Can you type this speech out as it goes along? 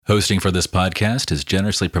Hosting for this podcast is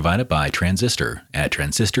generously provided by Transistor at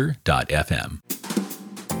transistor.fm.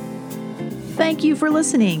 Thank you for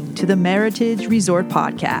listening to the Meritage Resort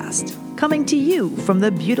Podcast, coming to you from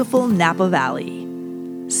the beautiful Napa Valley.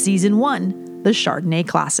 Season 1, the Chardonnay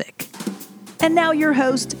Classic. And now your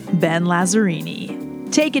host, Ben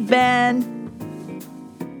Lazzarini. Take it, Ben.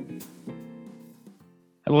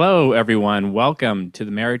 Hello, everyone. Welcome to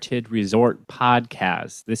the Meritage Resort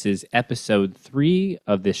Podcast. This is episode 3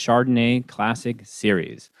 of the Chardonnay Classic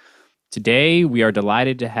series. Today, we are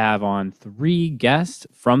delighted to have on 3 guests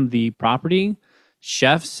from the property,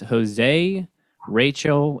 chefs Jose,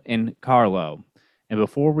 Rachel, and Carlo. And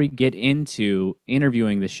before we get into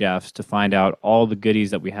interviewing the chefs to find out all the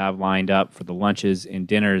goodies that we have lined up for the lunches and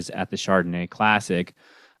dinners at the Chardonnay Classic,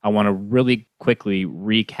 I want to really quickly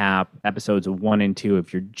recap episodes 1 and 2.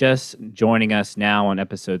 If you're just joining us now on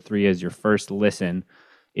episode 3 as your first listen,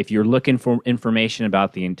 if you're looking for information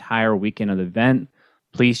about the entire weekend of the event,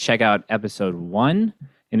 please check out episode 1.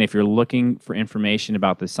 And if you're looking for information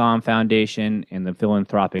about the Somm Foundation and the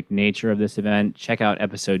philanthropic nature of this event, check out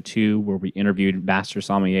episode 2, where we interviewed Master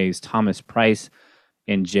Sommeliers Thomas Price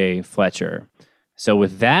and Jay Fletcher. So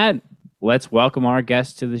with that, let's welcome our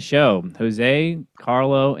guests to the show. Jose,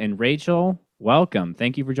 Carlo, and Rachel, welcome.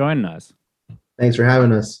 Thank you for joining us. Thanks for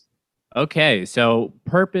having us. Okay, so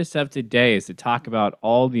purpose of today is to talk about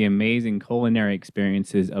all the amazing culinary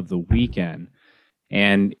experiences of the weekend.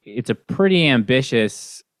 And it's a pretty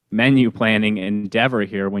ambitious menu planning endeavor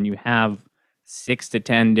here when you have 6 to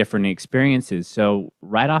 10 different experiences. So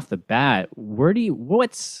right off the bat,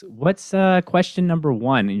 what's question number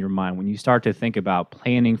 1 in your mind when you start to think about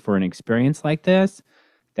planning for an experience like this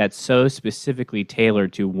that's so specifically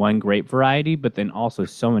tailored to one grape variety, but then also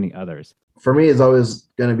so many others? For me, it's always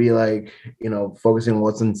going to be like, focusing on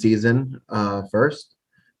what's in season first.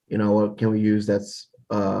 What can we use that's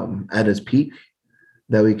at its peak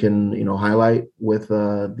that we can, highlight with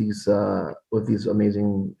these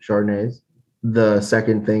amazing Chardonnays. The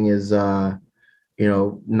second thing is, not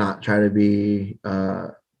try to be,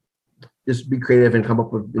 just be creative and come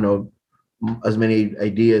up with, as many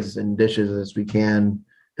ideas and dishes as we can,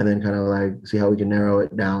 and then kind of like see how we can narrow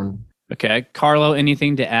it down. Okay. Carlo,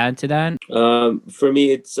 anything to add to that? For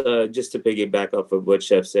me, it's just to piggyback off of what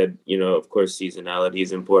Chef said, of course, seasonality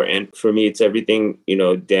is important. For me, it's everything,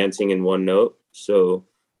 dancing in one note. So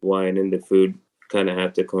wine and the food kind of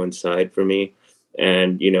have to coincide for me.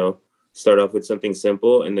 And, start off with something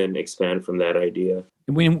simple and then expand from that idea.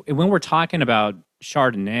 When we're talking about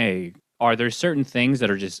Chardonnay, are there certain things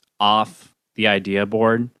that are just off the idea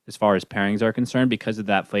board as far as pairings are concerned because of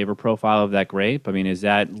that flavor profile of that grape? I mean, does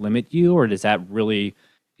that limit you, or is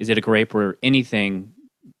it a grape where anything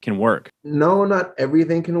can work? No, not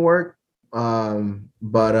everything can work.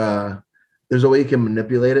 But there's a way you can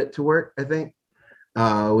manipulate it to work, I think.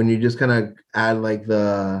 When you just kind of add like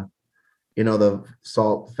the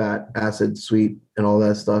salt, fat, acid, sweet, and all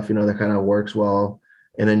that stuff, that kind of works well.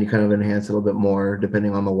 And then you kind of enhance it a little bit more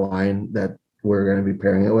depending on the wine that we're going to be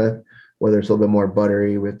pairing it with, whether it's a little bit more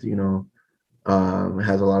buttery with, it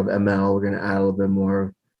has a lot of ml. We're going to add a little bit more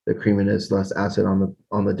of the creaminess, less acid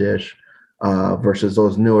on the dish, versus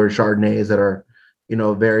those newer Chardonnays that are,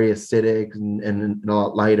 very acidic and a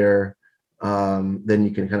lot lighter. Then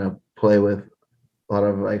you can kind of play with a lot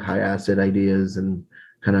of like high acid ideas and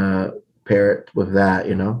kind of pair it with that,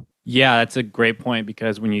 Yeah, that's a great point,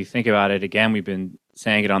 because when you think about it, again, we've been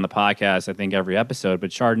saying it on the podcast, I think every episode,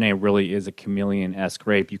 but Chardonnay really is a chameleon-esque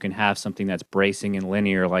grape. You can have something that's bracing and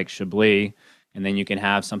linear like Chablis, and then you can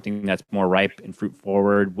have something that's more ripe and fruit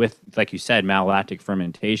forward with, like you said, malolactic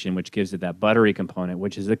fermentation, which gives it that buttery component,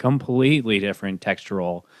 which is a completely different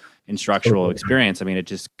textural and structural experience. I mean, it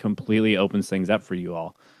just completely opens things up for you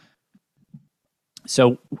all.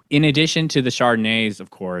 So in addition to the Chardonnays,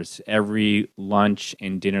 of course, every lunch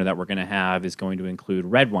and dinner that we're going to have is going to include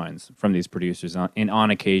red wines from these producers, and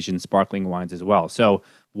on occasion, sparkling wines as well. So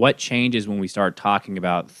what changes when we start talking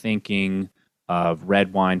about thinking of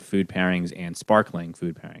red wine food pairings and sparkling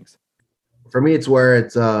food pairings? For me, it's where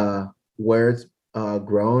it's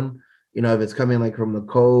grown. If it's coming like from the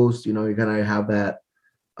coast, you're going to have that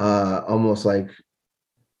almost like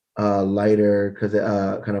lighter, because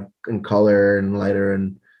kind of in color and lighter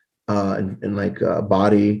and like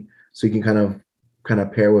body, so you can kind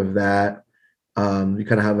of pair with that. You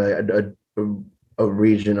kind of have a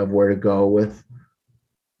region of where to go with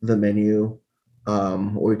the menu,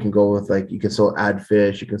 or you can go with like, you can still add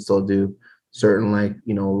fish, you can still do certain like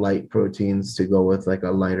light proteins to go with like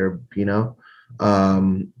a lighter Pinot,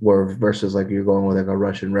 where versus like you're going with like a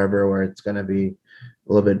Russian River where it's going to be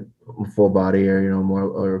a little bit full body, or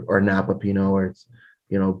more or Napa Pinot where it's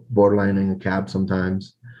borderlining a cab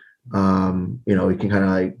sometimes. You can kind of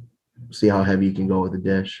like see how heavy you can go with the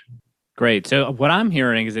dish. Great. So what I'm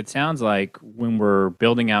hearing is it sounds like when we're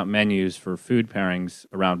building out menus for food pairings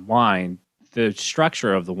around wine, the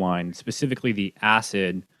structure of the wine, specifically the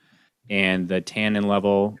acid and the tannin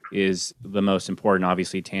level, is the most important.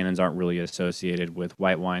 Obviously, tannins aren't really associated with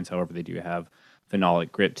white wines. However, they do have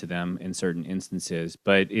phenolic grip to them in certain instances.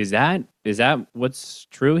 But is that what's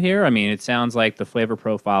true here? I mean, it sounds like the flavor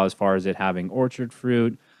profile, as far as it having orchard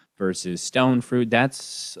fruit versus stone fruit,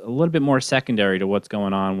 that's a little bit more secondary to what's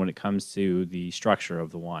going on when it comes to the structure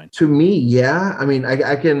of the wine. To me, yeah. I mean,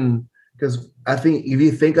 I can, because I think if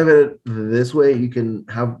you think of it this way, you can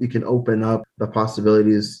open up the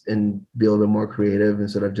possibilities and be a little bit more creative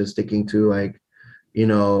instead of just sticking to like,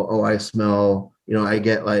 oh, I smell, I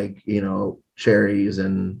get like, cherries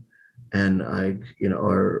and like,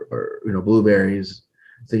 or blueberries.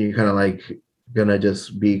 So you're kind of like gonna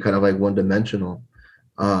just be kind of like one dimensional.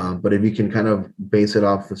 But if you can kind of base it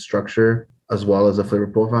off the structure as well as the flavor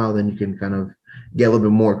profile, then you can kind of get a little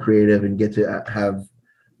bit more creative and get to have,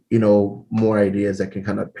 more ideas that can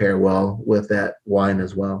kind of pair well with that wine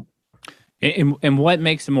as well. And what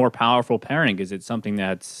makes a more powerful pairing? Is it something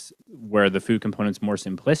that's where the food component's more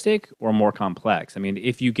simplistic or more complex? I mean,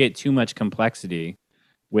 if you get too much complexity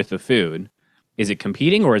with the food, is it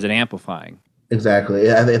competing or is it amplifying?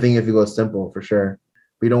 Exactly. I think if you go simple, for sure.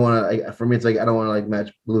 We don't want to. For me, it's like I don't want to like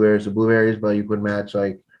match blueberries to blueberries, but you could match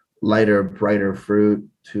like lighter, brighter fruit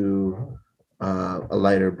to a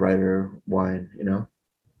lighter, brighter wine.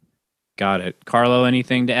 Got it. Carlo,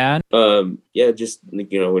 anything to add? Yeah, just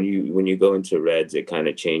when you go into reds, it kind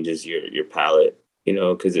of changes your palate,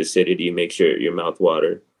 because acidity makes your mouth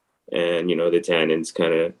water, and the tannins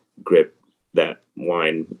kind of grip that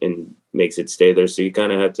wine and makes it stay there. So you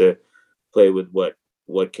kind of have to play with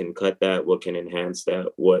what can cut that, what can enhance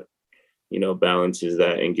that, what balances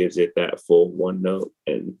that and gives it that full one note.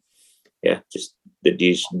 And yeah, just the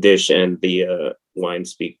dish and the wine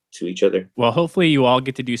speak to each other. Well, hopefully you all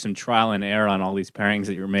get to do some trial and error on all these pairings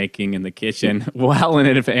that you're making in the kitchen well in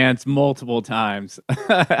advance, multiple times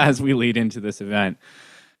as we lead into this event.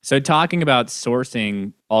 So talking about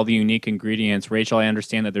sourcing all the unique ingredients, Rachel, I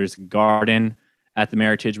understand that there's a garden at the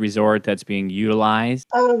Meritage Resort that's being utilized.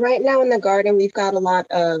 Right now in the garden, we've got a lot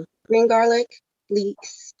of green garlic,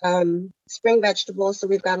 leeks, spring vegetables. So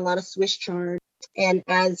we've got a lot of Swiss chard. And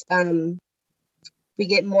as we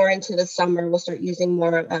get more into the summer, we'll start using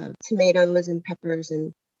more tomatoes and peppers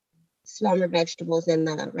and summer vegetables in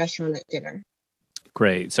the restaurant at dinner.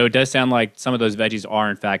 Great. So it does sound like some of those veggies are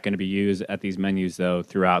in fact going to be used at these menus though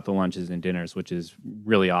throughout the lunches and dinners, which is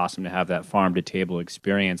really awesome to have that farm to table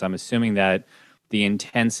experience. I'm assuming that the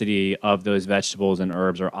intensity of those vegetables and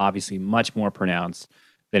herbs are obviously much more pronounced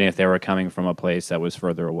than if they were coming from a place that was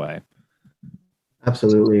further away.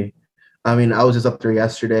 Absolutely. I mean, I was just up there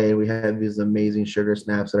yesterday. We had these amazing sugar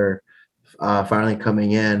snaps that are finally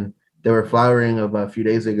coming in. They were flowering about a few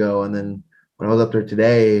days ago. And then when I was up there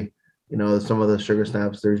today, some of the sugar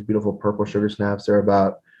snaps, there's beautiful purple sugar snaps. They're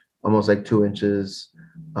about almost like 2 inches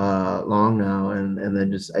long now. And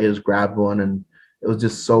then I just grabbed one and it was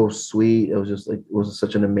just so sweet. It was just like, it was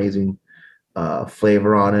such an amazing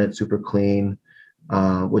flavor on it, super clean,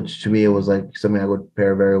 which to me, it was like something I would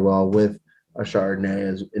pair very well with a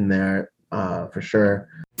Chardonnay is in there for sure.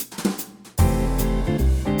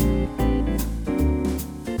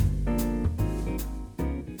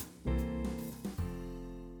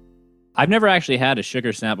 I've never actually had a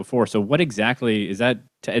sugar snap before. So what exactly is that?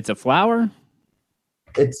 It's a flower?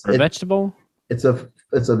 It's a vegetable? It's a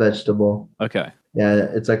vegetable. Okay. Yeah,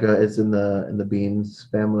 it's in the beans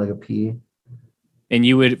family, like a pea. And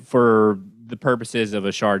you would, for the purposes of a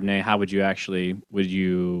Chardonnay, how would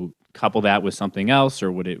you couple that with something else,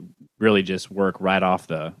 or would it really just work right off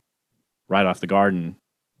the garden?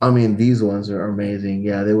 I mean, these ones are amazing.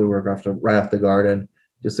 Yeah, they would work right off the garden.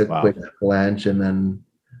 Just a quick blanch, and then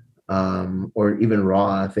or even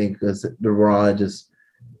raw. I think because the raw it just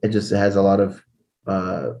has a lot of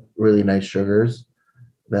really nice sugars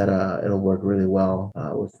that it'll work really well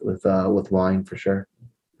with wine for sure.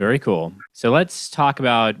 Very cool. So let's talk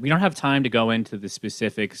about, we don't have time to go into the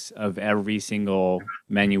specifics of every single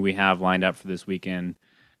menu we have lined up for this weekend.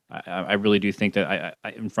 I really do think that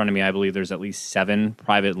in front of me, I believe there's at least 7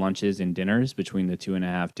 private lunches and dinners between the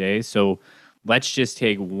 2.5 days. So let's just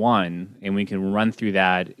take one and we can run through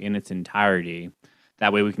that in its entirety.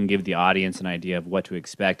 That way we can give the audience an idea of what to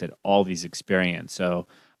expect at all these experiences. So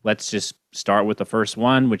let's just start with the first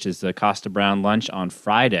one, which is the Costa Brown lunch on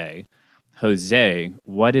Friday. Jose,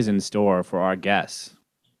 what is in store for our guests?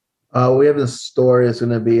 We have in store is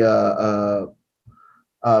going to be a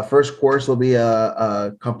First course will be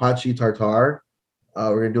a campachi tartare.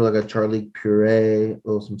 We're gonna do like a Charlie puree,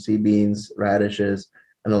 some sea beans, radishes,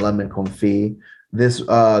 and a lemon confit. This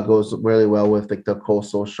goes really well with like the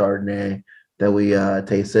coastal Chardonnay that we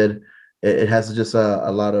tasted. It has just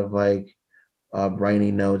a lot of like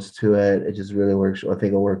briny notes to it. It just really works. I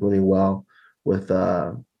think it'll work really well with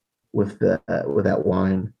that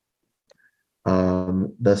wine.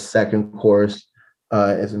 The second course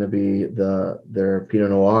is going to be their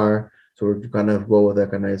Pinot Noir. So we're kind of go with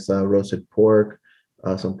like a nice roasted pork,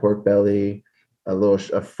 some pork belly,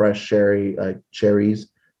 a fresh cherries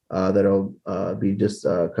that'll be just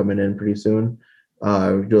coming in pretty soon. We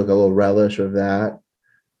do like a little relish of that,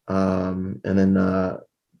 and then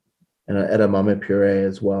and an edamame puree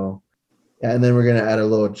as well. And then we're gonna add a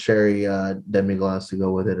little cherry demi-glace to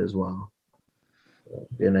go with it as well.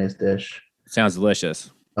 Be a nice dish. Sounds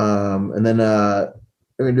delicious. And then we're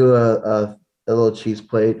gonna do a little cheese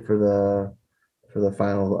plate for the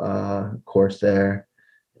final course there,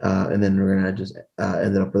 and then we're gonna just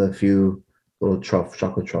end it up with a few little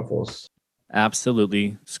chocolate truffles.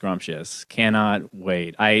 Absolutely scrumptious. Cannot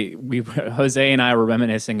wait. Jose and I were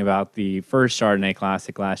reminiscing about the first Chardonnay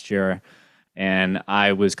Classic last year, and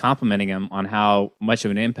I was complimenting him on how much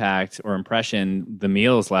of an impact or impression the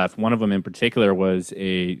meals left. One of them in particular was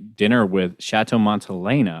a dinner with Chateau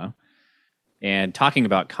Montelena, and talking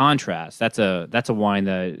about contrast. That's a wine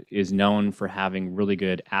that is known for having really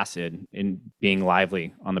good acid and being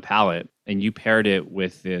lively on the palate, and you paired it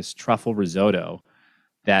with this truffle risotto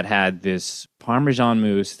that had this Parmesan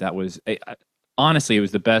mousse that was, honestly, it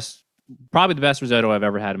was probably the best risotto I've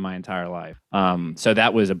ever had in my entire life. So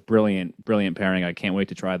that was a brilliant, brilliant pairing. I can't wait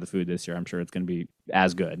to try the food this year. I'm sure it's going to be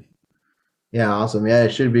as good. Yeah, awesome. Yeah, it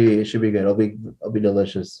should be good. It'll be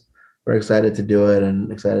delicious. We're excited to do it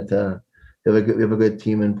and excited to we have a good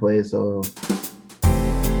team in place. So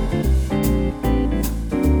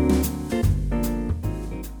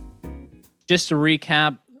just to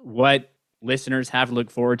recap what listeners have to look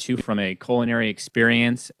forward to from a culinary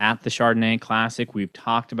experience at the Chardonnay Classic. We've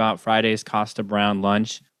talked about Friday's Costa Brown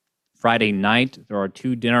lunch. Friday night, there are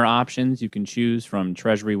 2 dinner options. You can choose from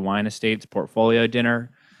Treasury Wine Estate's portfolio dinner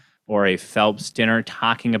or a Phelps dinner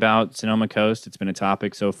talking about Sonoma Coast. It's been a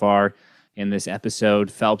topic so far in this episode.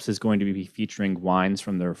 Phelps is going to be featuring wines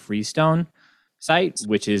from their Freestone site,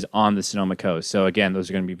 which is on the Sonoma Coast. So again, those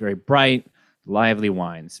are going to be very bright, lively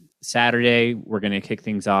wines. Saturday, we're going to kick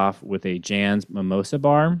things off with a Jan's Mimosa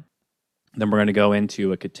Bar. Then we're going to go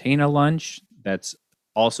into a Catena lunch that's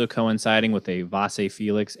also coinciding with a Vase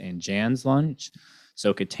Felix and Jan's lunch.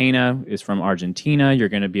 So Catena is from Argentina. You're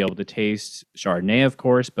going to be able to taste Chardonnay, of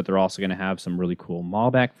course, but they're also going to have some really cool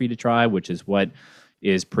Malbec for you to try, which is what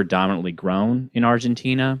is predominantly grown in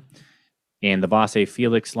Argentina. And the Vase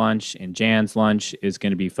Felix lunch and Jan's lunch is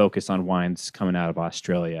going to be focused on wines coming out of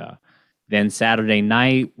Australia. Then Saturday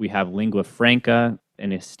night, we have Lingua Franca,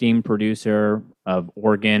 an esteemed producer of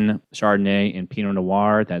Oregon Chardonnay and Pinot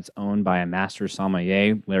Noir that's owned by a master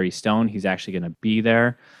sommelier, Larry Stone. He's actually going to be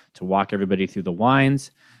there to walk everybody through the wines.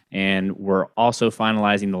 And we're also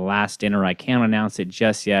finalizing the last dinner. I can't announce it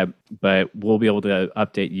just yet, but we'll be able to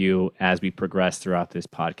update you as we progress throughout this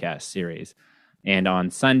podcast series. And on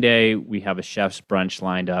Sunday, we have a chef's brunch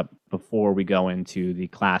lined up before we go into the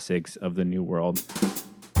classics of the New World.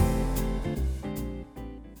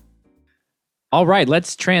 All right,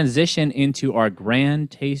 let's transition into our grand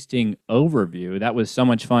tasting overview. That was so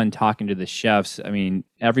much fun talking to the chefs. I mean,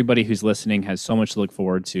 everybody who's listening has so much to look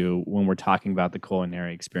forward to when we're talking about the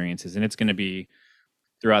culinary experiences. And it's going to be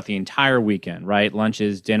throughout the entire weekend, right?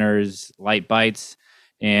 Lunches, dinners, light bites.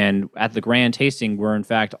 And at the grand tasting, we're in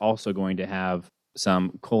fact also going to have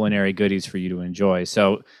some culinary goodies for you to enjoy.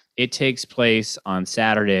 So it takes place on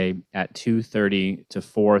Saturday at 2:30 to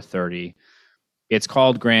 4:30. It's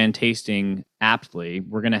called Grand Tasting aptly.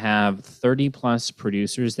 We're going to have 30 plus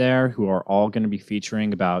producers there who are all going to be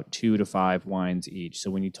featuring about 2 to 5 wines each.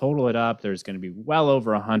 So when you total it up, there's going to be well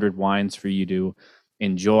over 100 wines for you to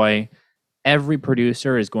enjoy. Every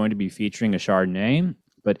producer is going to be featuring a Chardonnay,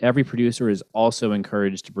 but every producer is also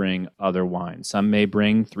encouraged to bring other wines. Some may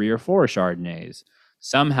bring 3 or 4 Chardonnays.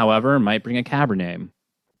 Some, however, might bring a Cabernet.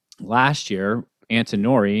 Last year,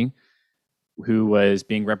 Antinori, who was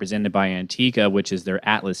being represented by Antica, which is their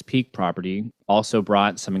Atlas Peak property, also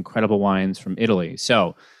brought some incredible wines from Italy.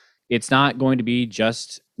 So it's not going to be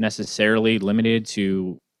just necessarily limited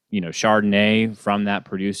to, Chardonnay from that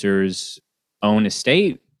producer's own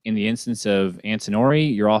estate. In the instance of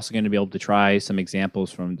Antinori, you're also going to be able to try some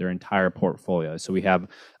examples from their entire portfolio. So we have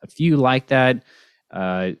a few like that.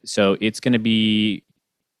 So it's going to be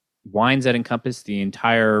wines that encompass the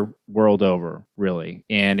entire world over, really.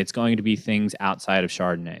 And it's going to be things outside of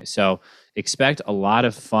Chardonnay. So expect a lot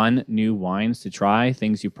of fun new wines to try,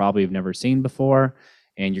 things you probably have never seen before.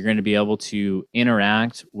 And you're going to be able to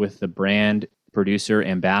interact with the brand producer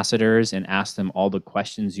ambassadors and ask them all the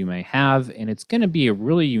questions you may have. And it's going to be a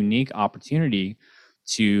really unique opportunity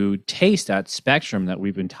to taste that spectrum that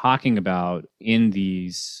we've been talking about in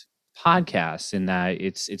these podcasts, in that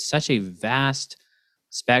it's such a vast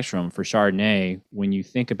spectrum for Chardonnay when you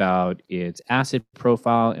think about its acid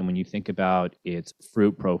profile and when you think about its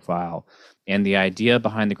fruit profile. And the idea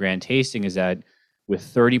behind the grand tasting is that with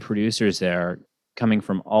 30 producers there coming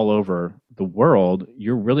from all over the world,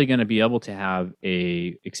 you're really going to be able to have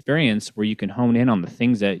a experience where you can hone in on the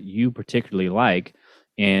things that you particularly like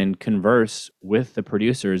and converse with the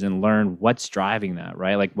producers and learn what's driving that,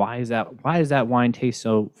 right? Like, why does that wine taste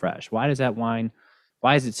so fresh? Why is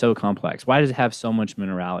it so complex? Why does it have so much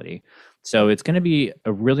minerality? So it's going to be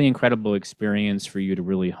a really incredible experience for you to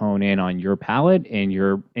really hone in on your palate and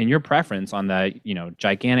your preference on that,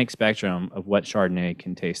 gigantic spectrum of what Chardonnay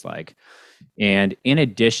can taste like. And in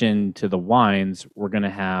addition to the wines, we're going to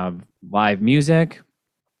have live music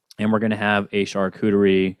and we're going to have a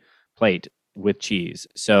charcuterie plate with cheese.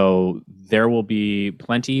 So there will be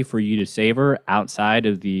plenty for you to savor outside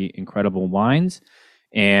of the incredible wines.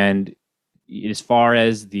 And as far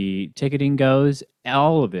as the ticketing goes,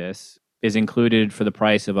 all of this is included for the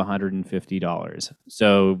price of $150.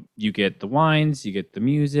 So you get the wines, you get the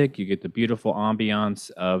music, you get the beautiful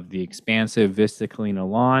ambiance of the expansive Vista Colina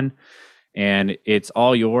lawn, and it's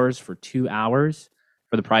all yours for 2 hours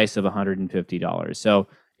for the price of $150. So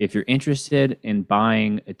if you're interested in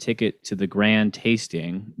buying a ticket to the grand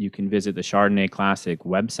tasting, you can visit the Chardonnay Classic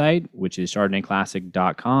website, which is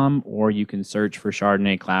chardonnayclassic.com, or you can search for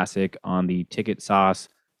Chardonnay Classic on the Ticket Sauce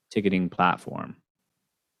ticketing platform.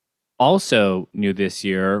 Also new this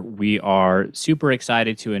year, we are super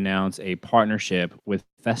excited to announce a partnership with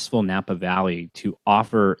Festival Napa Valley to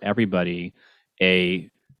offer everybody a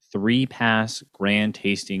 3-pass grand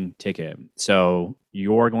tasting ticket. So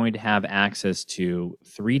you're going to have access to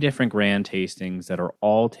 3 different grand tastings that are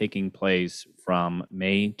all taking place from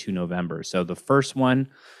May to November. So the first one,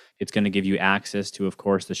 it's going to give you access to, of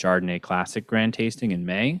course, the Chardonnay Classic grand tasting in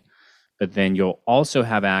May. But then you'll also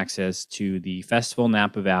have access to the Festival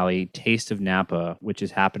Napa Valley Taste of Napa, which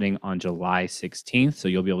is happening on July 16th. So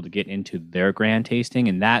you'll be able to get into their grand tasting,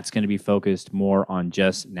 and that's going to be focused more on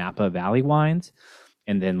just Napa Valley wines.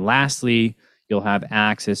 And then lastly, you'll have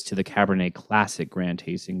access to the Cabernet Classic grand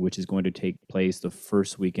tasting, which is going to take place the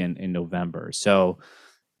first weekend in November. So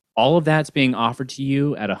all of that's being offered to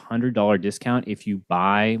you at a $100 discount if you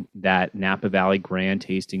buy that Napa Valley grand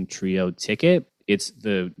tasting trio ticket. It's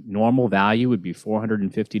the normal value would be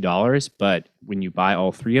 $450, but when you buy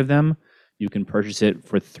all 3 of them, you can purchase it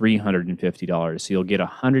for $350. So you'll get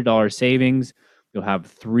 $100 savings. You'll have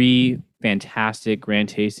 3 fantastic grand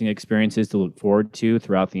tasting experiences to look forward to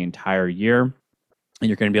throughout the entire year. And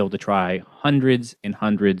you're going to be able to try hundreds and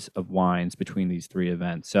hundreds of wines between these 3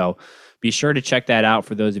 events. So be sure to check that out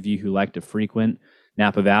for those of you who like to frequent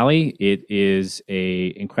Napa Valley. It is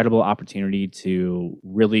an incredible opportunity to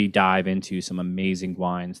really dive into some amazing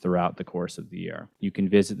wines throughout the course of the year. You can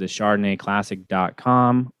visit the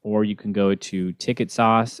chardonnayclassic.com, or you can go to Ticket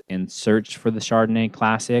Sauce and search for the Chardonnay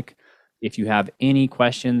Classic. If you have any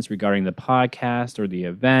questions regarding the podcast or the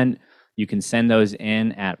event, you can send those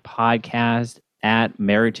in at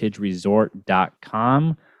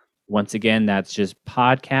podcast@meritageresort.com. Once again, that's just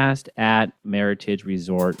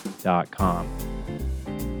podcast@meritageresort.com.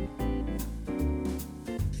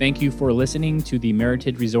 Thank you for listening to the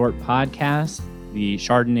Meritage Resort podcast, the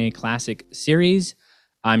Chardonnay Classic series.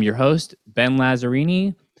 I'm your host, Ben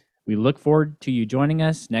Lazzarini. We look forward to you joining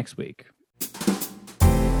us next week.